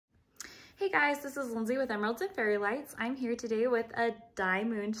Hey guys, this is Lindsay with Emeralds and Fairy Lights. I'm here today with a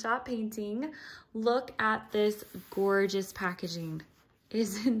DIYmoonshop painting. Look at this gorgeous packaging.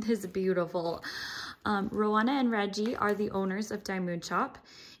 Isn't this beautiful? Rowana and Reggie are the owners of DIYmoonshop.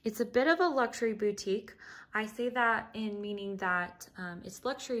 It's a bit of a luxury boutique. I say that in meaning that it's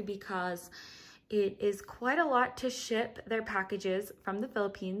luxury because it is quite a lot to ship their packages from the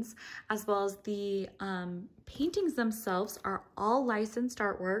Philippines, as well as the paintings themselves are all licensed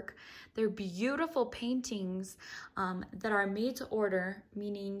artwork. They're beautiful paintings that are made to order,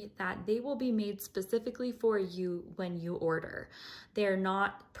 meaning that they will be made specifically for you when you order. They're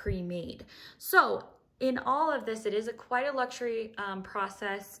not pre-made. So in all of this, it is quite a luxury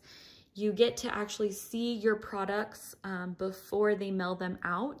process. You get to actually see your products before they mail them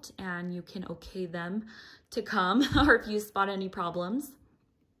out, and you can okay them to come or if you spot any problems.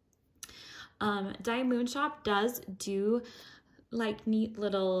 DIYmoonshop does do like neat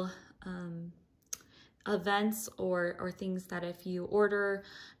little events or things that if you order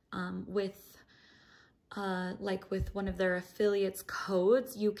like with one of their affiliates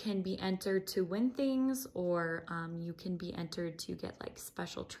codes, you can be entered to win things, or you can be entered to get like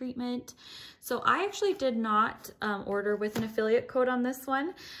special treatment. So I actually did not order with an affiliate code on this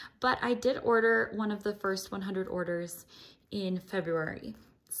one, but I did order one of the first 100 orders in February.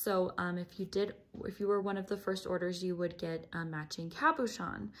 So if you were one of the first orders, you would get a matching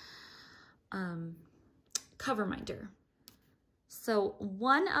cabochon cover minder. So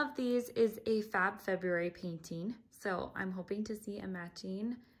one of these is a Fab February painting. So I'm hoping to see a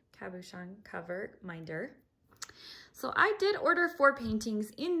matching cabochon cover minder. So I did order 4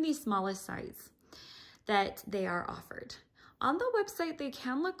 paintings in the smallest size that they are offered. On the website, they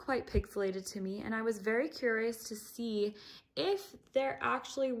can look quite pixelated to me, and I was very curious to see if they're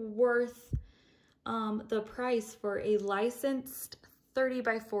actually worth the price for a licensed 30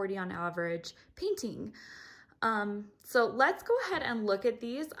 by 40 on average painting. So let's go ahead and look at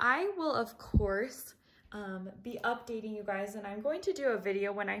these. I will, of course, be updating you guys, and I'm going to do a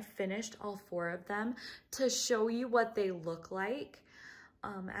video when I finished all 4 of them to show you what they look like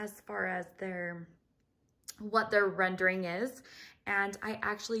as far as what their rendering is. And I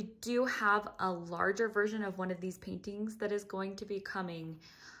actually do have a larger version of one of these paintings that is going to be coming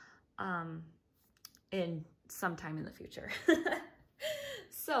in sometime in the future.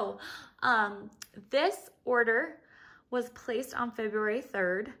 So this order was placed on February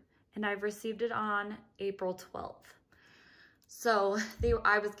 3rd, and I've received it on April 12th. So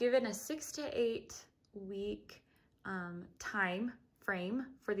I was given a 6 to 8 week time frame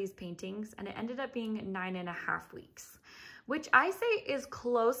for these paintings, and it ended up being 9.5 weeks, which I say is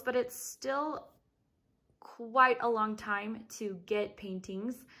close, but it's still quite a long time to get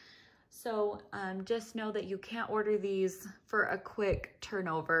paintings. So just know that you can't order these for a quick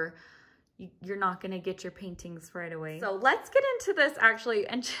turnover. You're not gonna get your paintings right away. So let's get into this actually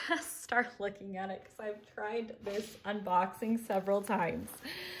and just start looking at it, because I've tried this unboxing several times.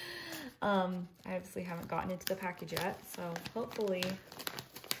 I obviously haven't gotten into the package yet, so hopefully,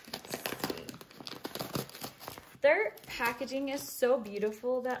 let's see. Their packaging is so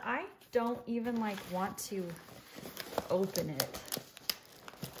beautiful that I don't even like want to open it.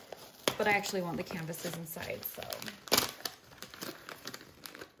 But I actually want the canvases inside, so.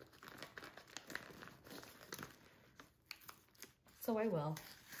 So I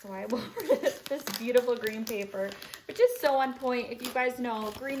will rip this beautiful green paper, which is so on point. If you guys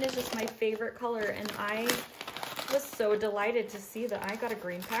know, green is just my favorite color, and I was so delighted to see that I got a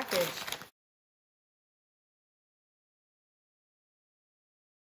green package.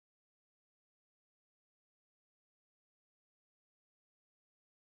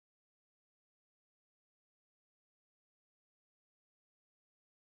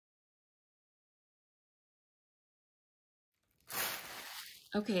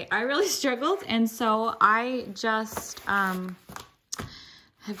 Okay, I really struggled, and so I just have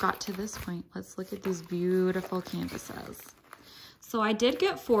got to this point. Let's look at these beautiful canvases. So I did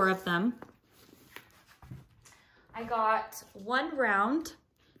get 4 of them. I got 1 round,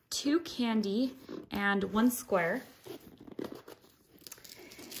 2 candy, and 1 square.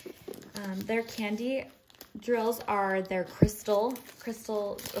 Their candy drills are their full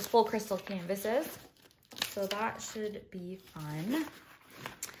crystal canvases. So that should be fun.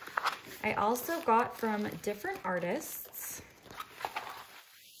 I also got from different artists.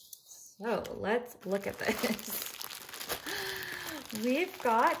 So let's look at this. We've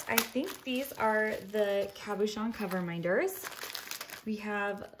got, I think these are the cabochon cover minders. We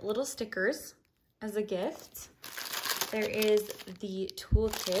have little stickers as a gift. There is the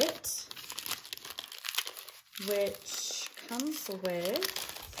toolkit, which comes with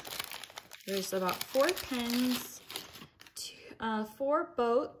There's about 4 pens, 4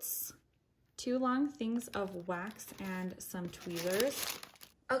 boats, 2 long things of wax, and some tweezers.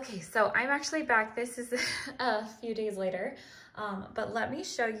 Okay, so I'm actually back. This is a few days later, but let me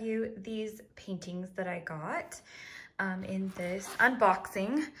show you these paintings that I got in this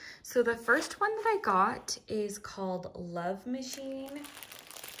unboxing. So the first one that I got is called Love Machine.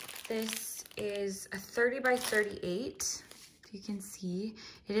 This is a 30 by 38. You can see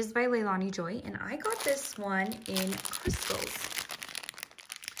it is by Leilani Joy, and I got this one in crystals.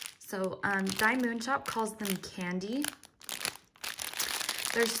 So DIYmoonshop calls them candy.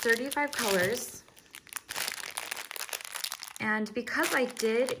 There's 35 colors, and because I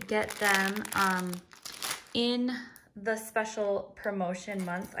did get them in the special promotion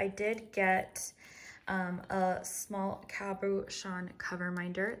month, I did get a small cabochon cover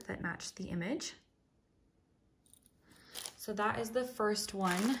minder that matched the image. So that is the first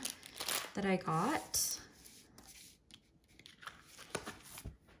one that I got.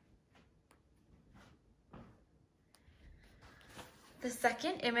 The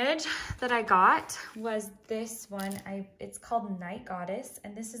second image that I got was this one. It's called Night Goddess,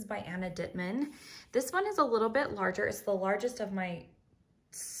 and this is by Anna Dittman. This one is a little bit larger. It's the largest of my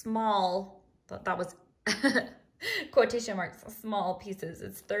small, that was quotation marks, small pieces.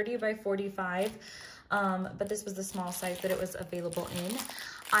 It's 30 by 45. But this was the small size that it was available in.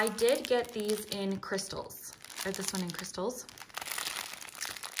 I did get these in crystals, or this one in crystals.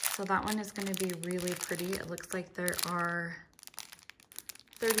 So that one is going to be really pretty. It looks like there are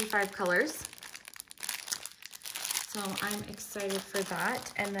 35 colors. So I'm excited for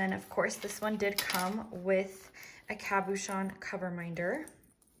that. And then of course this one did come with a cabochon cover minder.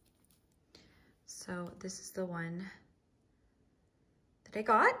 So this is the one that I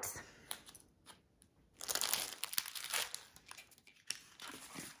got.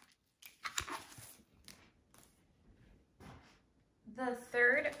 The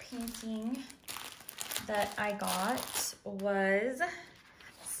third painting that I got was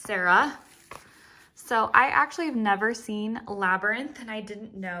Sarah. So I actually have never seen Labyrinth, and I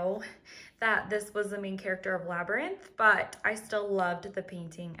didn't know that this was the main character of Labyrinth, but I still loved the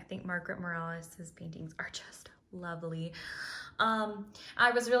painting. I think Margaret Morales' paintings are just lovely.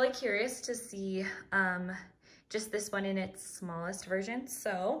 I was really curious to see just this one in its smallest version.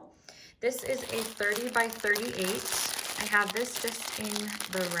 So this is a 30 by 38. I have this just in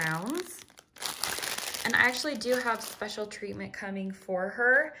the rounds, and I actually do have special treatment coming for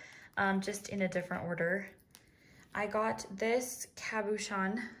her, just in a different order. I got this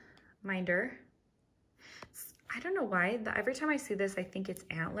cabochon minder. I don't know why, every time I see this, I think it's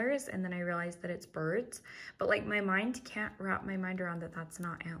antlers, and then I realize that it's birds, but like my mind can't wrap my mind around that that's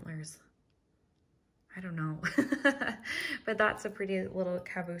not antlers. I don't know, but that's a pretty little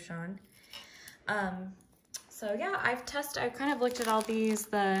cabochon. So yeah, I've kind of looked at all these.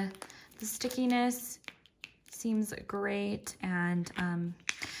 The stickiness seems great, and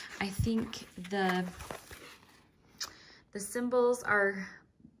I think the symbols are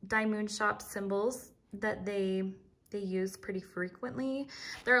DIYmoonshop symbols that they use pretty frequently.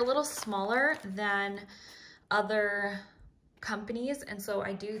 They're a little smaller than other companies, and so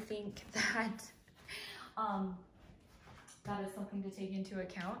I do think that that is something to take into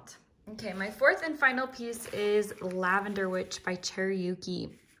account. Okay, my fourth and final piece is Lavender Witch by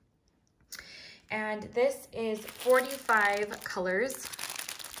Cherryuki. And this is 45 colors,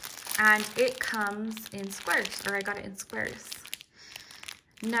 and it comes in squares, or I got it in squares.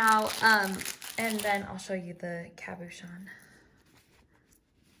 Now, and then I'll show you the cabochon.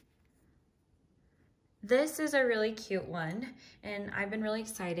 This is a really cute one, and I've been really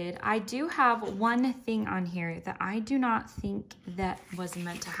excited. I do have one thing on here that I do not think that was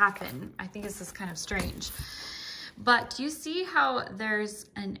meant to happen. I think this is kind of strange. But do you see how there's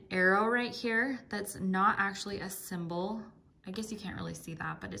an arrow right here that's not actually a symbol? I guess you can't really see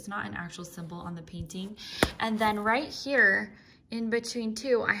that, but it's not an actual symbol on the painting. And then right here in between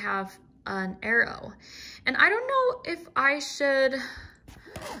two, I have an arrow. And I don't know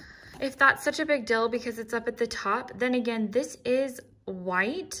if that's such a big deal because it's up at the top. Then again, this is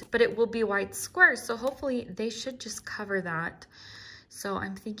white, but it will be white squares. So hopefully they should just cover that. So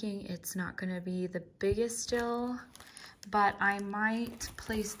I'm thinking it's not gonna be the biggest deal, but I might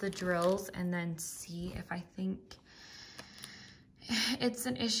place the drills and then see if I think it's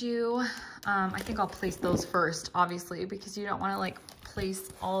an issue. I think I'll place those first, obviously, because you don't wanna like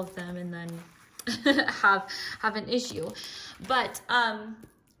place all of them and then have an issue. But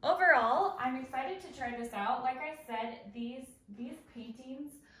overall, I'm excited to try this out. Like I said, these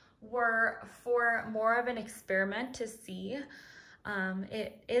paintings were for more of an experiment to see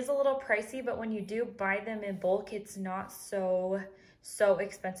It is a little pricey, but when you do buy them in bulk, it's not so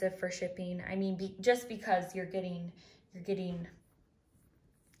expensive for shipping. I mean, just because you're getting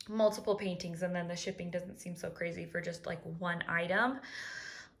multiple paintings, and then the shipping doesn't seem so crazy for just like one item.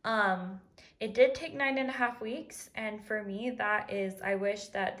 It did take 9.5 weeks, and for me, that is, I wish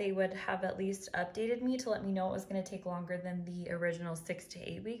that they would have at least updated me to let me know it was going to take longer than the original 6 to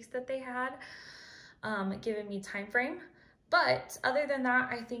 8 weeks that they had given me time frame. But other than that,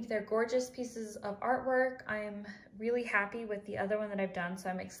 I think they're gorgeous pieces of artwork. I'm really happy with the other one that I've done,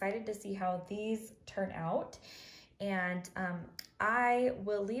 so I'm excited to see how these turn out. And I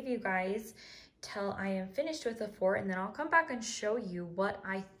will leave you guys till I am finished with the 4, and then I'll come back and show you what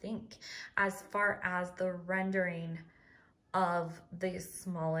I think as far as the rendering of the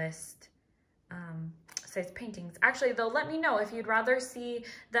smallest size paintings. Actually, though, let me know if you'd rather see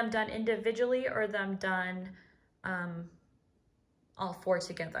them done individually or them done all 4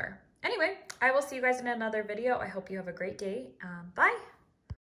 together. Anyway, I will see you guys in another video. I hope you have a great day. Bye.